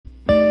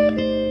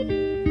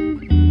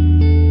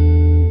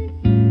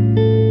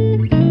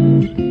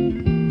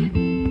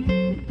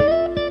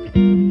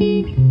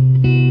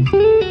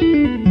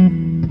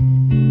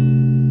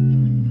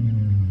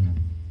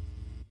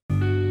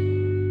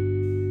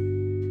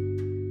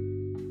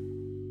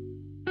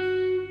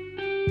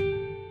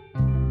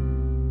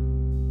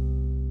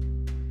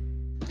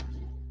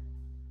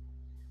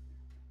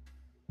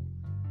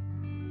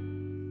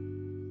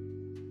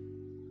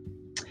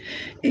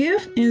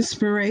If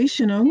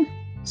inspirational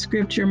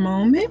scripture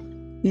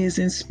moment is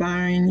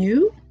inspiring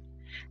you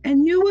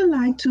and you would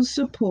like to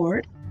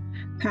support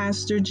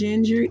Pastor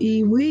Ginger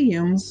E.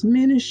 Williams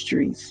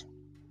Ministries,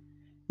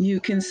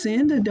 you can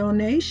send a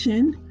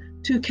donation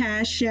to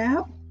Cash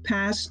App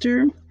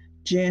Pastor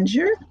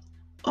Ginger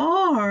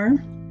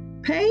or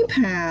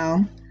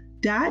paypal.me/G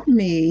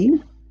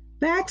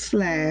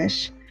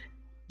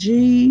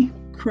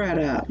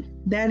Crudup.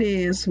 That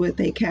is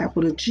with a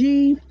capital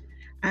G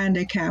and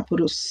a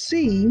capital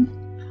CRUDUP.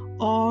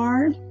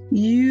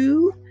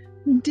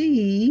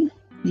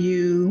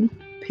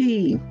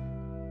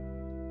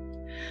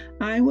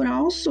 I would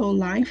also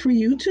like for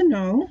you to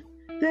know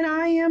that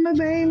I am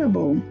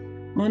available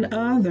on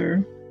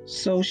other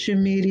social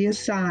media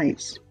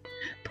sites,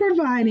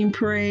 providing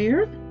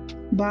prayer,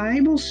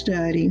 Bible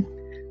study,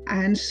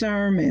 and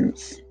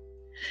sermons.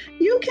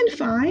 You can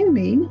find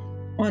me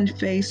on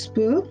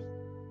Facebook,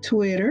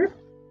 Twitter,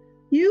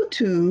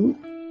 YouTube,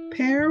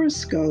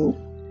 Periscope,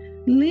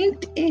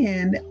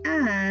 LinkedIn,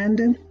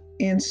 and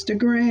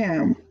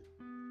Instagram.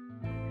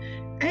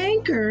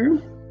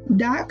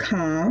 Anchor.com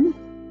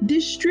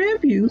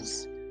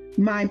distributes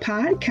my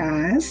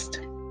podcast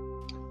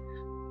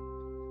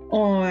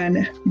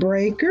on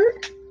Breaker,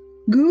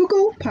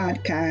 Google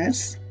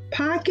Podcasts,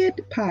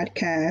 Pocket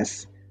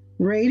Podcasts,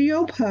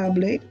 Radio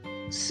Public,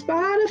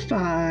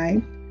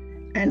 Spotify,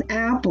 and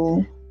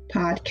Apple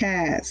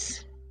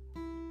Podcasts.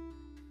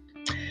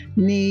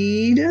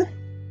 Need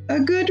a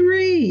good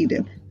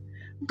read?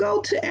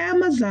 Go to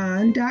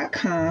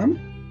Amazon.com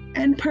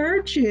and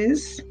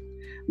purchase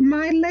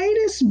my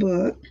latest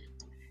book,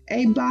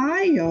 A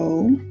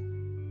Bio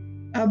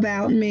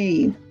About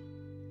Me.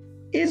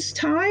 It's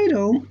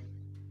titled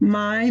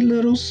My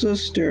Little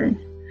Sister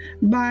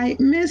by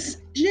Miss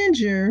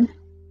Ginger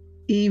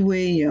E.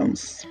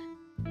 Williams.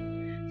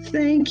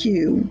 Thank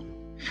you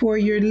for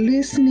your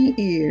listening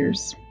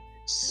ears,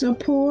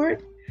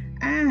 support,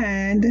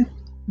 and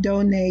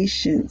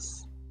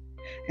donations.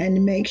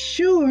 And make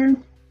sure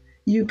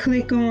you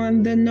click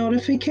on the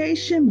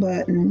notification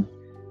button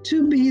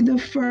to be the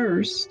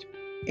first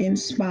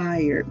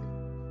inspired.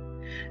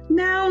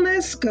 Now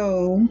let's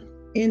go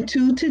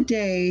into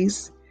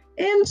today's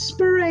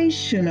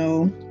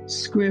inspirational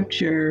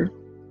scripture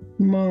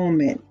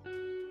moment.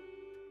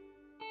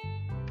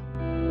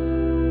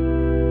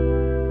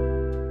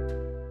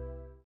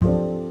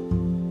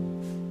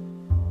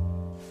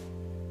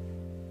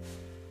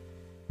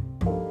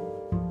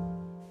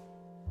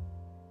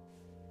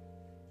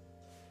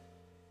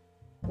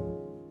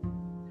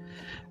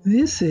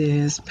 This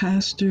is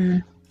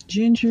Pastor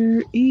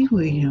Ginger E.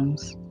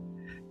 Williams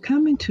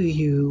coming to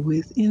you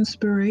with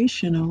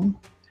inspirational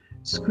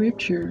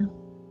scripture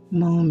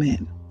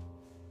moment.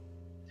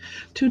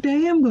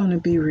 Today I'm going to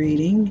be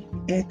reading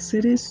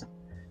Exodus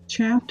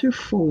chapter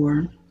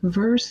 4,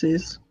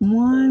 verses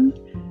 1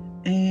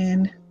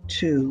 and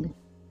 2.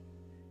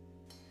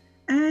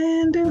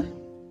 And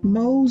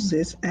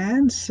Moses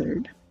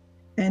answered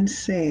and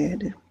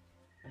said,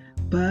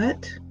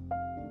 But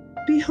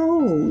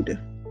behold,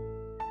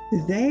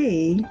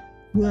 they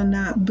will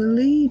not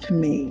believe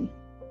me,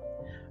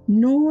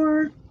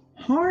 nor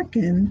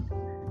hearken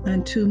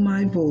unto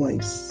my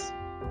voice.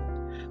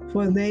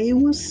 For they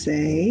will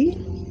say,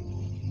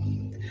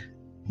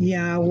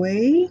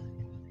 Yahweh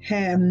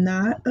have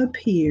not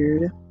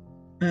appeared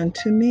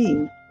unto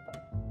me.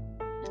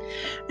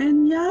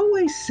 And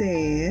Yahweh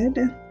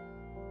said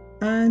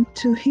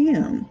unto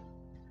him,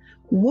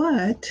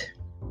 What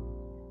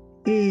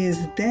is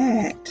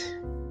that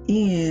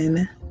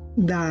in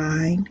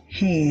thine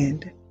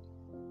hand?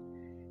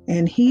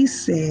 And he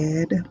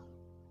said,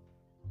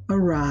 A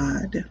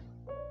rod.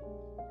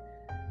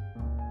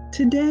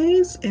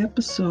 Today's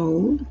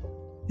episode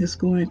is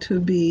going to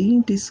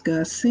be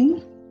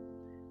discussing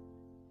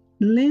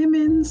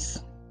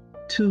lemons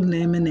to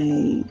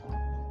lemonade.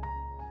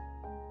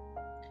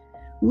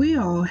 We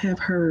all have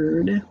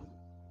heard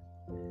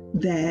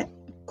that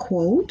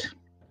quote,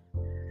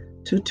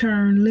 to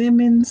turn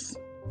lemons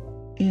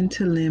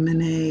into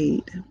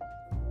lemonade.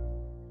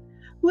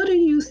 What do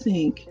you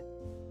think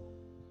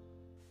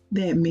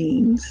that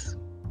means?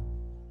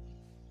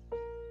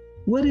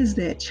 What is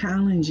that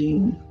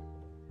challenging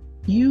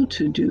you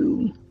to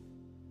do?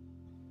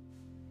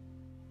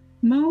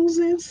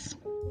 Moses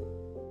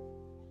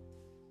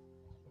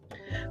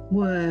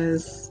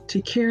was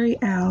to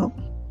carry out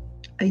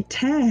a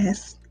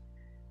task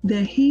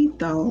that he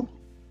thought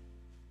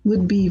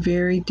would be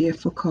very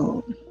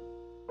difficult.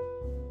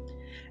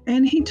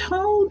 And he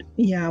told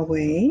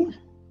Yahweh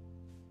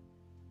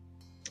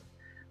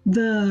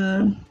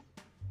the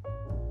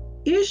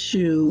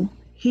issue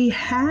he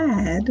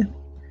had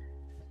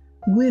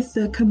with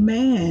the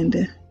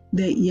command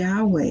that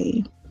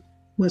Yahweh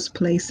was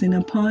placing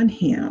upon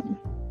him.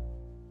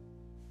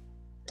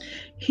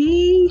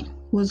 He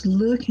was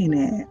looking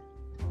at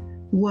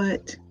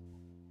what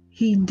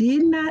he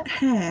did not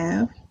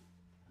have,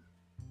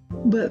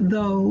 but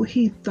though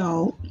he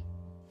thought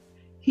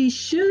he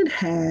should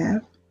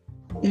have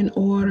in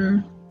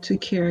order to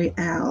carry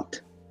out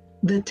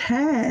the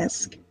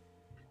task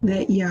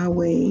that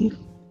Yahweh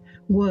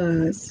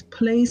was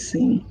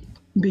placing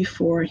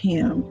before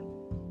him.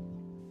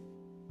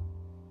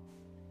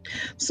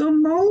 So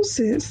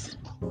Moses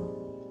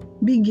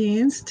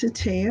begins to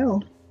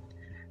tell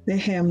the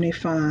Heavenly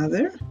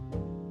Father,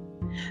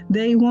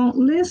 they won't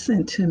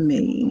listen to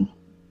me.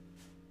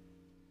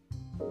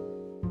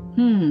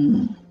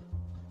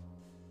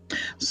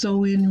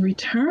 So in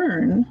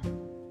return,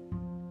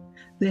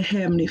 the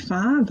Heavenly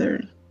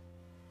Father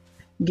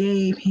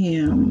gave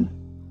him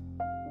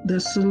the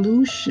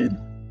solution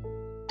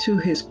to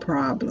his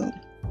problem.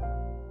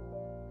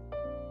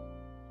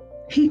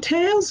 He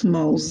tells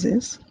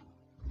Moses,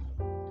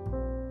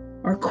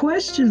 or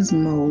questions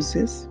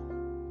Moses,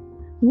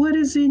 what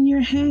is in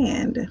your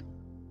hand?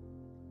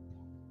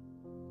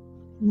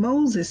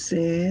 Moses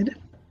said,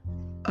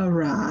 a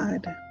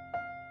rod.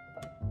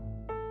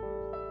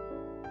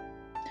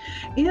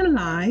 In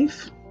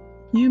life,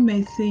 you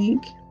may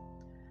think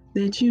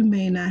that you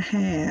may not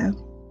have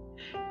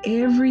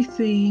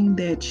everything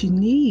that you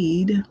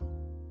need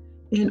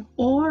in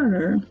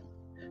order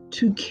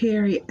to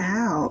carry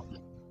out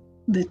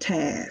the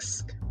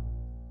task,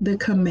 the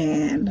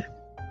command,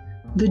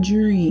 the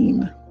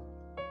dream,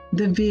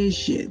 the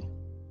vision.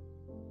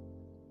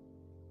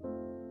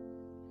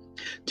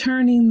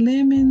 Turning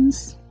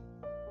lemons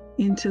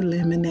into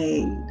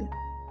lemonade.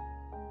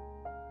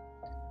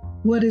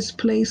 What is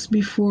placed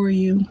before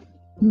you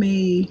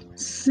may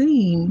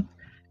seem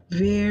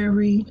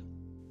very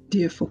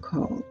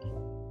difficult,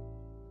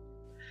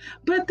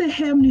 but the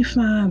Heavenly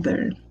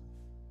Father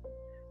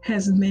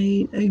has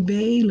made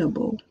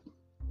available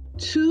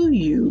to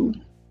you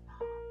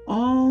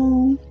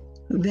all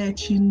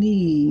that you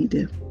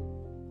need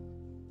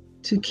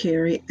to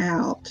carry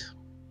out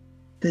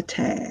the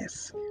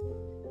task.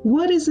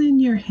 What is in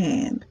your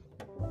hand?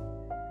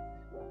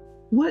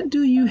 What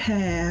do you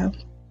have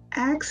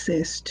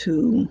access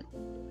to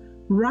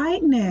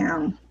right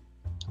now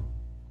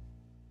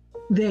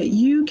that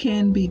you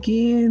can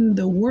begin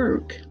the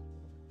work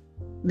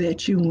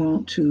that you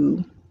want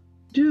to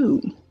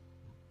do?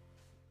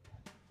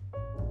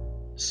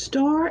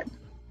 Start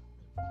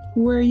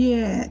where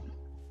you're at.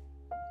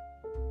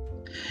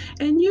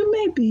 And you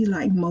may be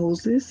like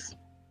Moses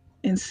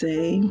and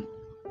say,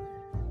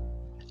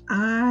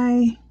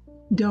 I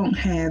don't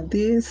have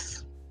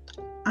this,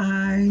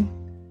 I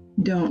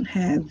don't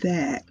have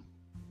that.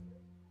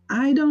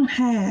 I don't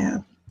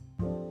have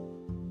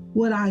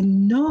what I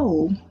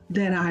know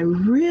that I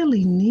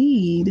really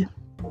need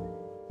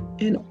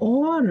in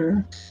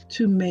order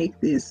to make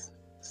this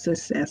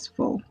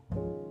successful.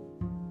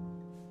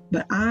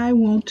 But I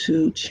want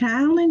to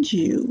challenge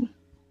you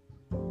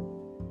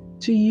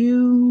to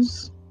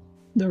use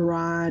the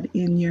rod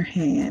in your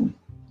hand,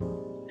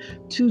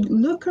 to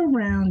look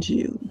around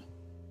you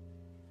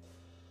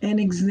and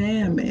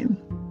examine,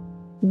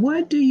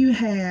 what do you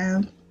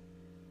have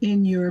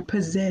in your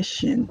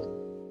possession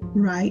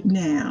right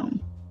now?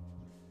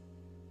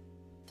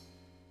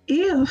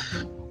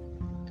 If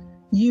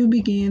you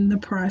begin the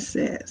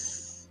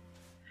process,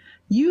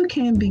 you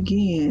can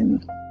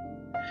begin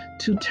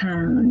to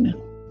turn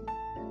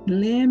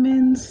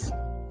lemons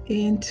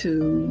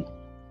into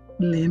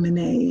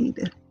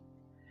lemonade.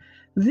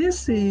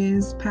 This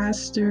is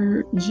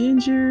Pastor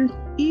Ginger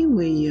E.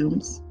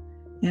 Williams,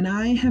 and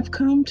I have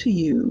come to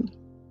you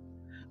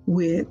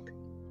with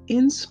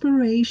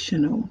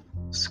inspirational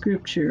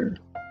scripture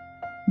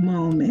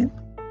moment.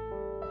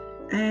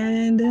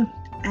 And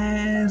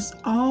as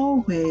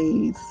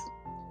always,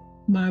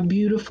 my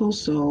beautiful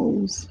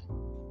souls,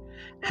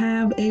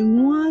 have a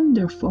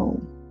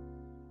wonderful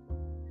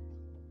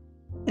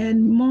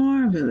and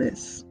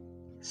marvelous,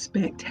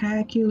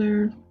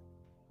 spectacular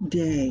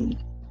day.